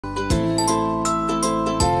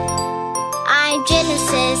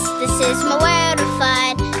This is my world of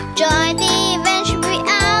fun. Join the adventure, we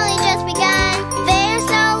only just begun. There's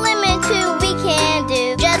no limit to what we can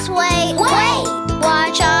do. Just wait,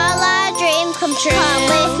 watch all our dreams come true. Come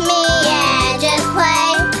with me and just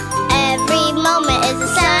play. Every moment is a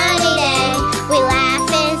sunny day. We laugh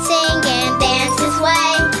and sing and dance this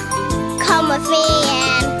way. Come with me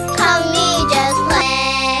and come me just play.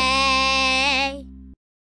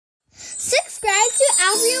 Subscribe to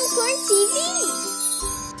Afro TV.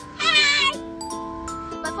 Hi!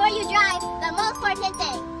 Before you drive, the most important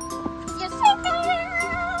thing is your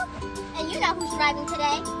seatbelt. And you know who's driving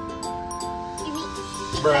today? You mean?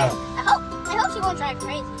 Bruh. I hope she won't drive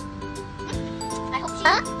crazy. I hope she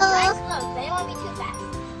drives slow, but it won't be too fast.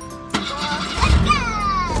 Let's go!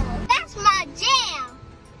 That's my jam!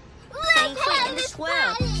 Let's have this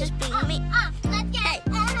party! Just be me. Let's get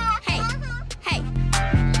Hey,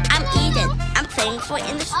 I'm Eden. I'm playing for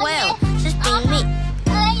in the swell. Just be me.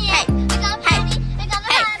 Hey,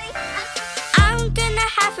 I'm gonna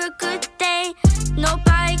have a good day.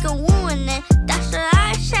 Nobody can ruin it. That's what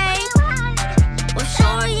I say. Well,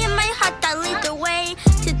 sorry in my heart that lead the way.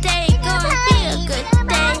 Today gonna be a good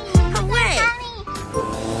day. Hooray!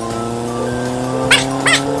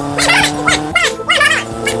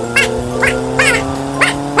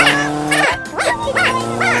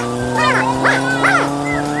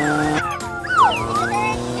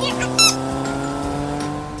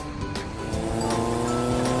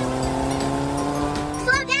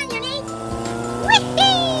 Slow down, you need.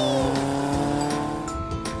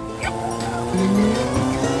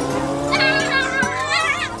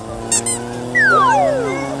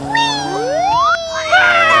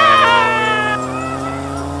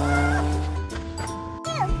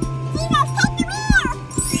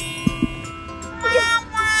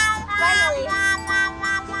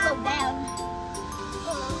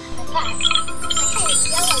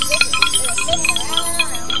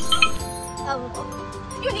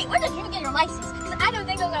 Where did you get your license? Because I don't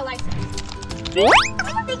think those are license. I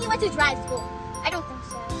don't think you went to drive school. I don't think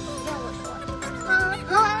so. No, which one?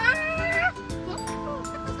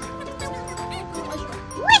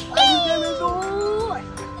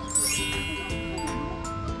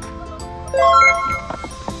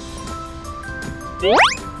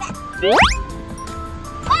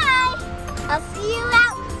 Bye! I'll see you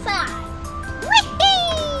outside.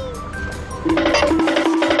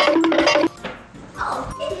 Oh,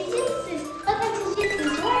 it's Jesus. Welcome to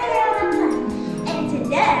Jesus' world. And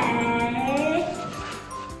today,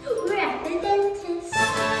 we're at the dentist. Do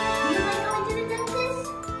you like going to the dentist?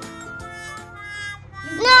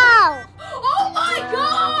 No! Oh my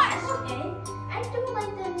gosh! Okay. I don't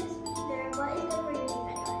like dentists either, but it's good for your teeth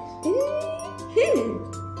anyways.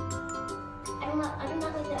 I do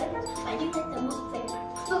not like the other ones, but I do like the most favorite.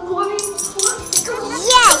 The corn.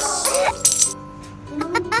 Yes!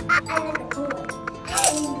 I like the cool one.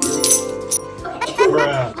 Okay.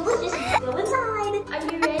 Bruh. Let's just go inside. Are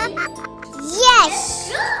you ready? Yes!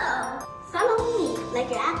 Let's go! Follow me. Like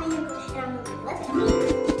you're at me, and I'm moving. Let's go.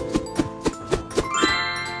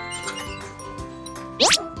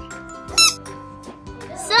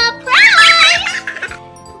 Surprise!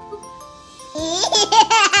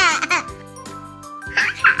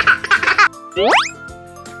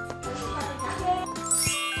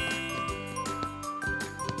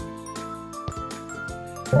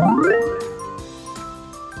 How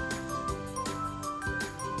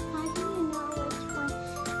do you know which one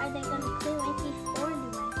are they going to clean my teeth or do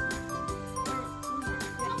my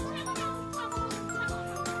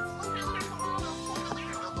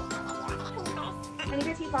Any of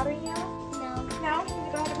your teeth bothering you? No. No? Can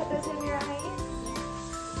you go ahead and put those in your eyes?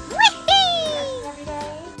 Whee! Every day?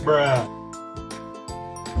 Bruh.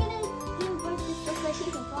 You're going to do brush this just like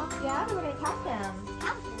teeth and floss? Yeah, we're going to count them.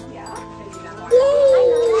 Count them. Yeah. Gonna do that more. I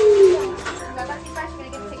know that. Go back to your brush. You're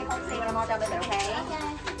going to take it home today when I'm all done with it, okay? Okay.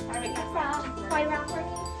 Alright, so slide around for me.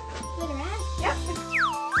 Spin around. Yep.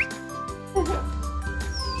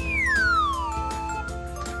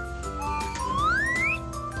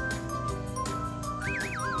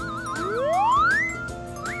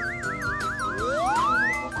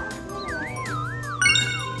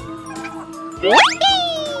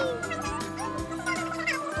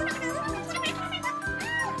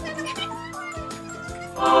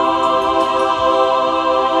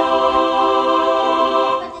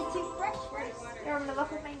 Here, I'm going to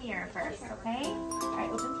look with my mirror first, okay?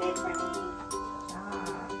 Alright, open big for me.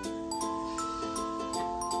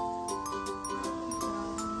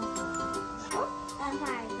 I'm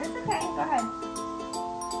hard. That's okay. Go ahead.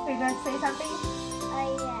 Are you going to say something? Oh,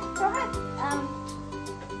 yeah. Go ahead.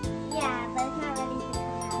 Yeah, but it's not ready to come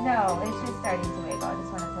out. No, No, it's just starting to wiggle. I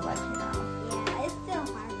just wanted to let you know. Yeah, it's still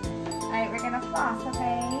hard. Alright, we're gonna floss,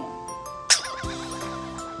 okay?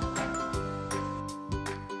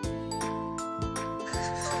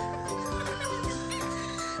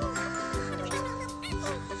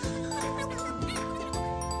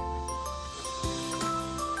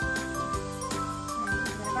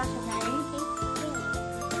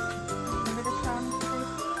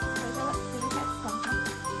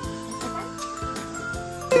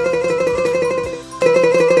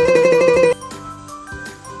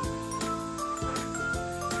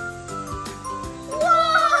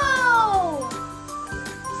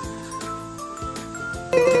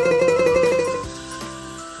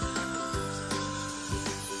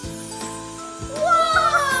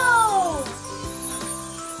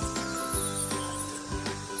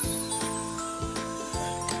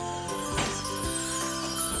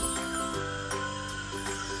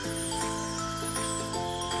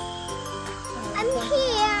 I'm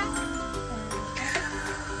here.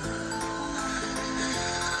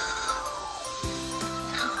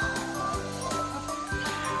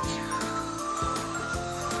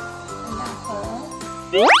 And that hole.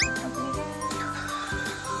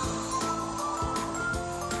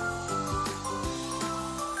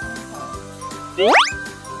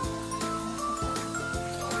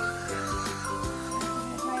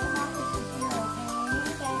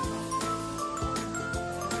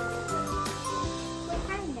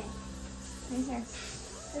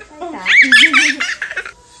 Just like that.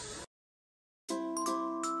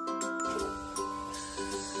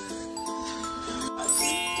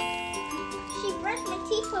 She brushed my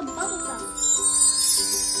teeth with bubblegum.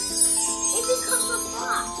 It becomes a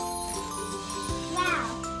floss. Wow.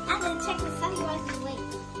 I'm gonna check the sunny water weight.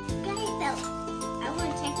 Guys, though, I want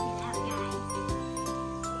to check it out, guys.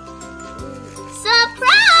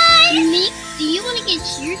 Surprise! Unique, do you want to get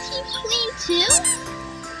your teeth cleaned too?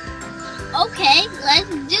 Okay, let's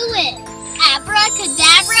do it.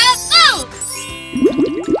 Abracadabra, boom!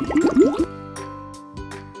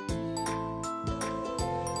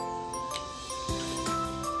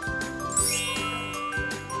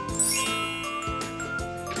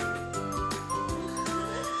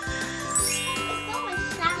 It's so much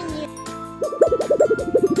shinier.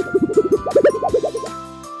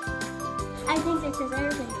 I think this is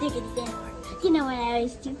everything diggity down. You know what I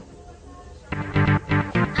always do?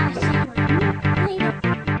 I'll see you later.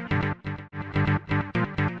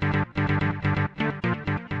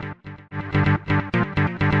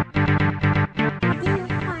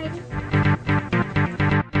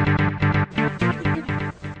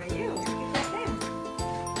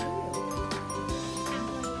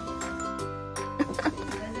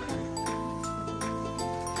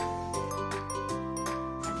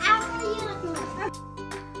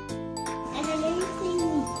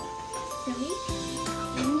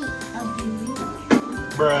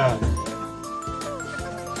 Bruh.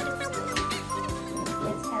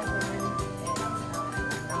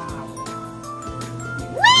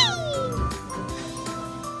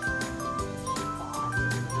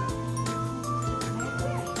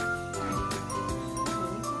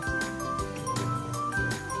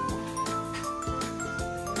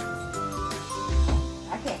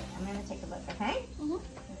 Okay, I'm gonna take a look, okay?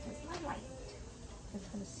 This is my light. Just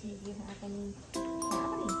gonna see if you have any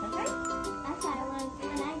cavities, okay? That's what I want to do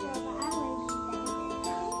when I grow up. I want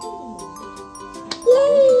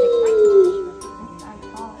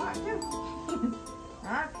to do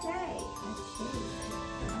Okay, let's see.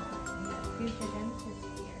 We got future dentist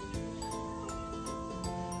here.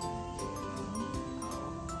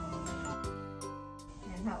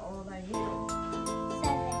 And how old are you?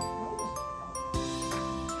 7.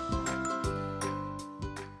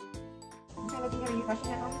 Okay, what do you have? Are you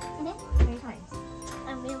brushing at home? Mhm. How many times? A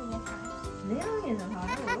million times. Millions of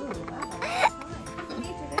times. Ooh, that's a lot of times. You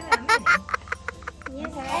need to do that many.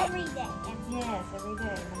 Yes, Okay. every day. Yes, every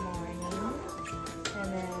day in the morning. And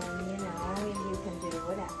then, you know, you can do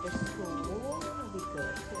it after school. It'll be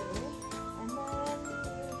good too. And then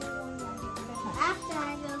you do one right before bedtime. After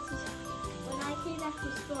I go to when I came after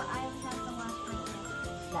school, I would have to wash my hair.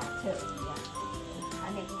 That too, yeah. I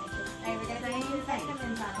make my too. Alright, we're gonna bring your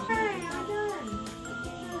vitamins on. Alright, all done.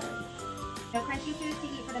 Good. No crunchy foods to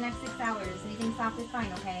eat for the next 6 hours. Anything soft is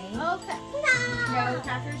fine, okay? Okay. No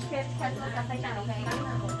crackers, chips, pretzels, stuff like that, okay?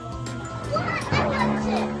 What? I want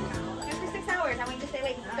to. Just for 6 hours. I want you to stay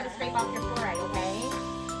awake because it's going to scrape off your fluoride, okay?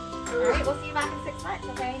 Alright, we'll see you back in 6 months,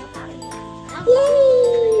 okay? No problem.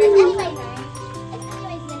 Anyways,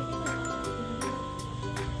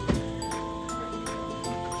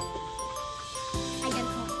 I got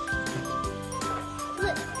home.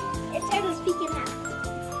 Look, it started speaking out.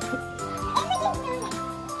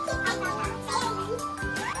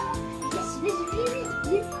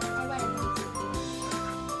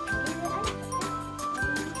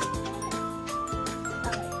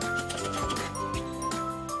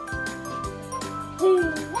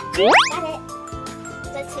 Got it.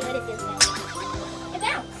 Let's see what it feels like. It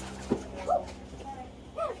bounced. Ooh.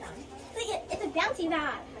 Look at it's a bouncy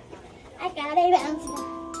rod. I got a bouncy rod.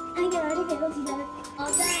 I got a bouncy rod.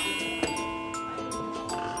 All done.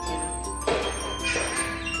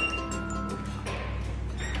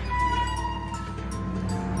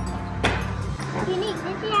 Unique,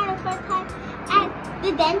 did you have a first time at the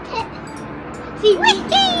dentist? See,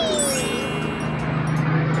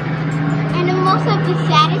 and the most of the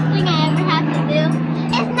saddest thing I ever have to do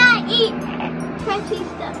is not eat crunchy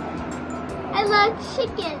stuff. I love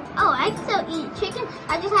chicken. Oh, I still eat chicken.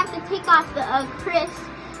 I just have to take off the crisp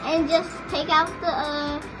and just take out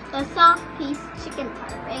the soft piece chicken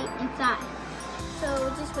part right inside. So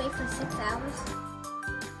just wait for 6 hours.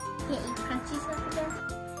 Can't eat crunchy stuff again.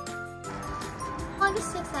 How long is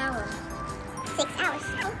 6 hours? 6 hours.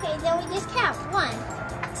 Okay, then we just count. 1,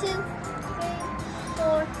 2, 3,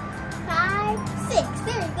 4, 5, 6.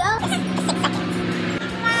 There we go. 6 seconds.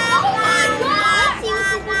 Oh my God! Let's see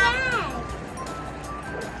what's in the bag.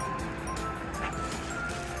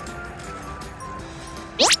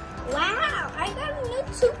 Wow! I got a new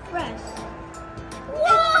toothbrush.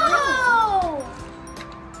 Whoa!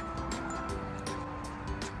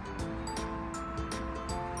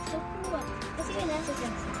 So cool. Let's see what else is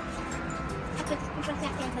inside. I put the toothbrush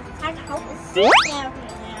out there, but it's hard to hold this. Yeah,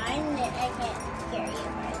 I can't carry it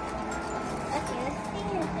right now. Okay, let's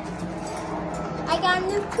see. I got a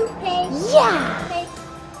new toothpaste. Yeah!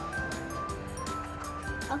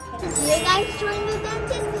 Okay. Do you guys join the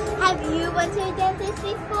dentist? Have you went to a dentist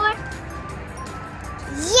before?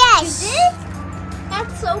 Yes! You did?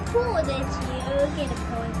 That's so cool that you get a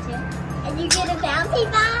going to. And you get a bouncy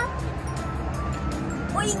ball?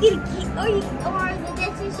 Or you get or the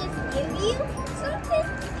dentist just give you something?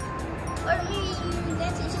 Or maybe your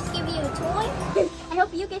dentist just give you a toy? I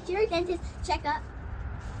hope you get your dentist checkup.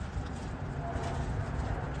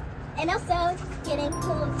 And also getting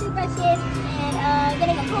cool toothbrushes and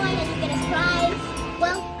getting a coin and you get a surprise.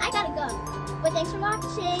 Well, I gotta go. But thanks for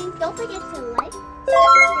watching. Don't forget to like,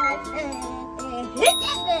 subscribe, and hit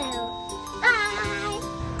that bell. Bye!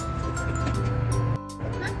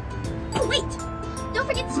 Huh? Oh, wait! Don't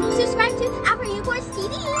forget to subscribe to Afro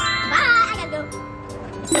TV. Bye! I gotta go.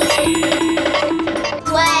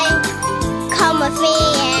 Way, come with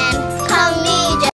me.